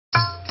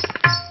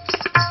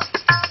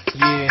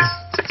Yeah.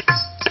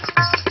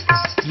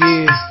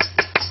 Yeah.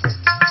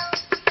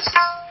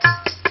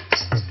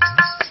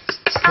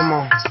 Come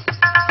on.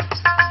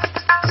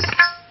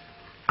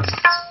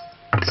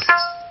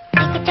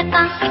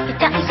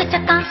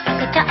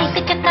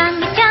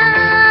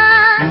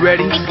 You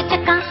ready?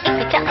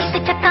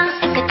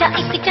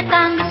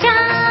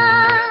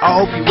 I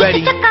hope you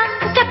ready.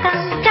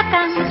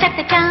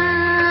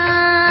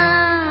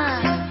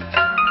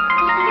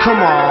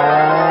 Come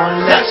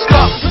on, let's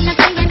go.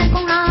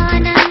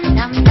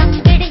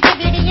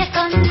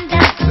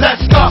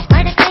 Let's go.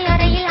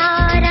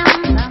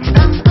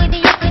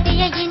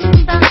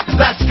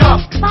 Let's go. Let's go.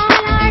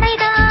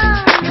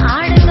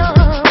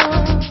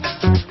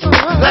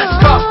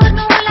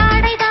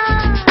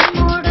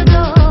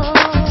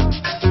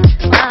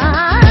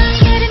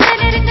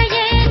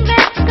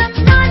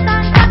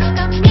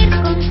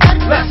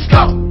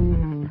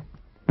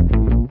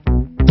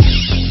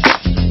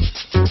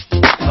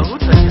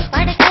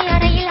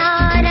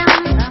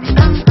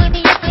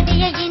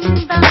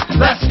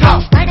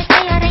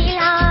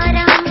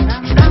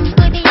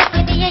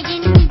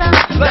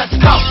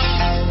 Let's go.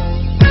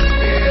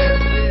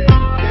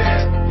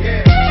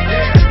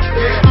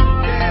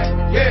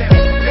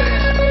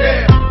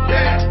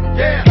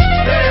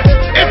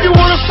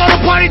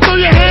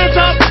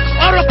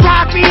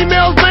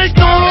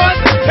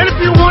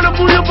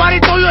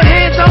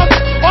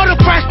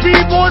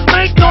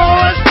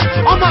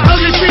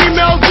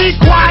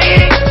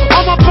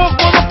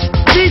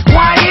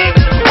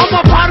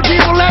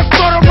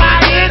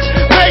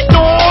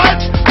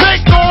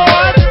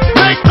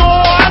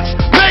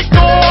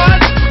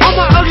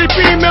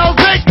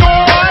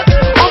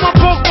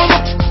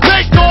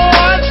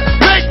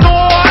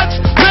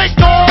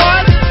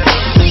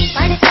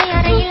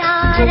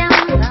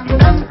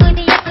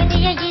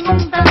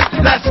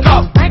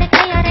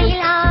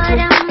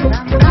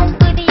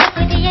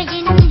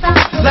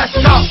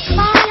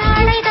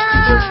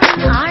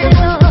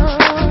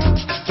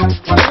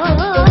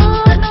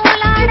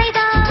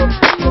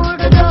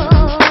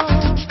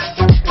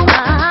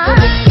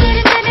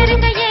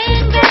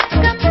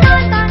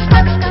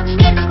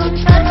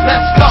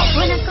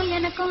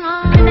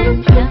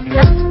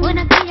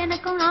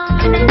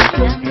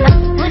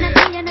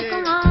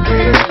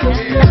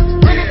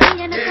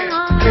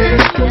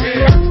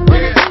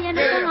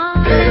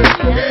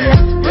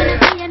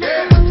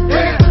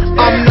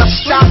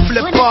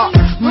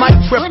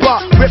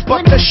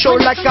 Show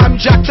like I'm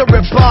Jack the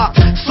Ripper,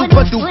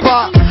 super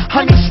duper,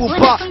 honey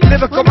swooper,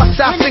 lyrical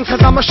assassin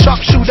cause I'm a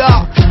sharpshooter.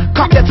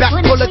 Cock it back,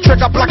 pull the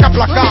trigger, blocka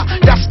blocka.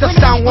 That's the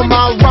sound when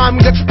my rhyme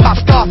gets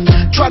popped off.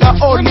 Try to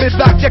hold me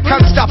back, you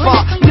can't stop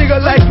her. Nigga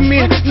like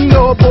me,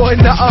 no boy,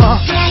 nuh-uh.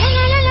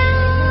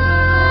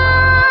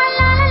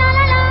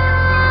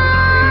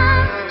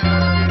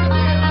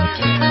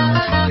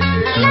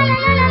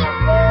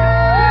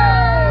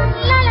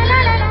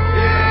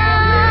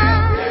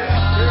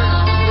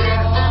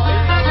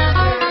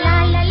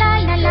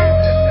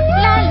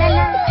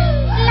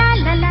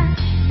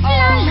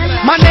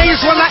 My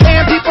name's when I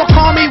am, people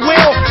call me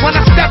Will. When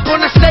I step on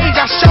the stage,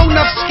 I show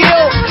enough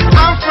skill.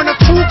 I'm from a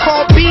crew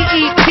called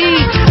BET.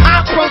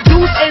 I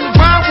produce and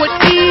rhyme with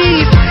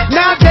ease.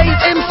 Nowadays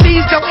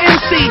MCs don't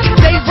MC.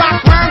 They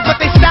rock rhymes, but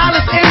they style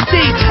is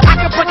empty. I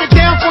can break it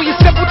down for you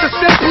simple to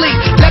simply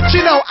let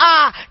you know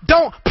I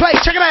don't play.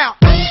 Check it out.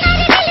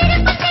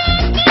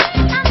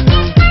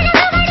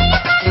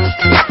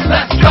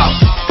 Let's go.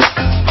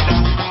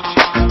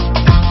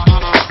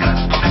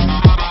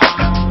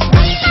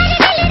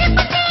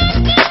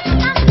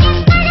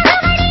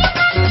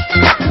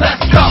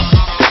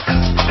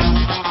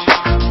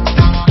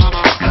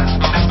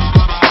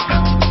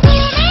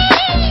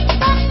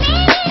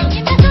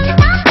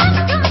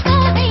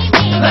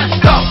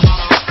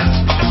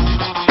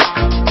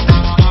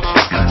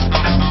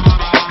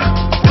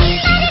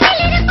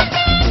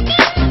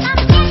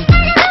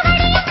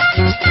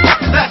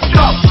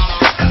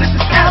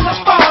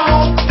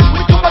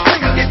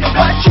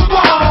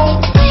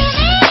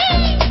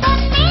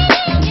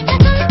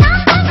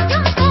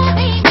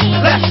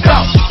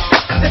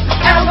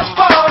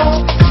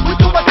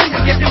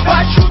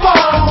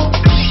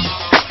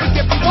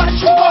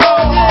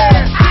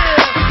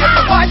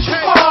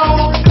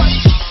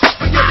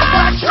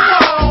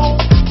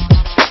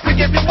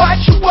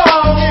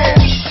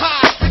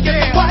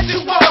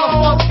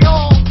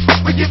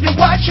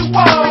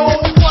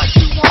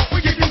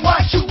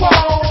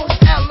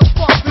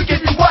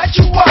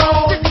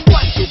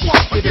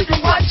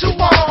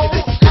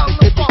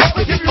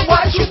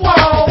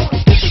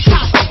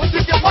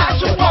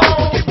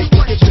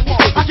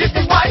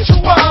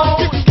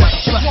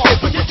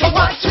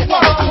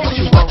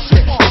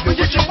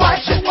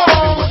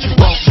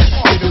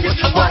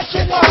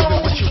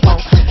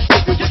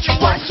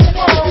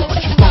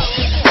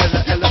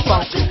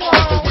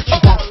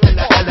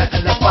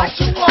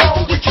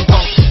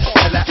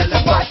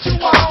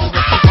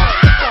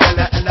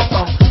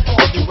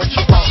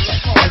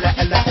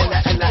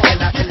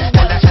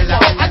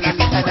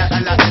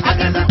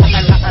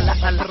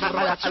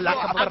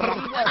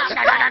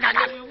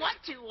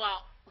 you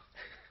all.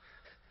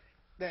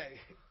 Hey.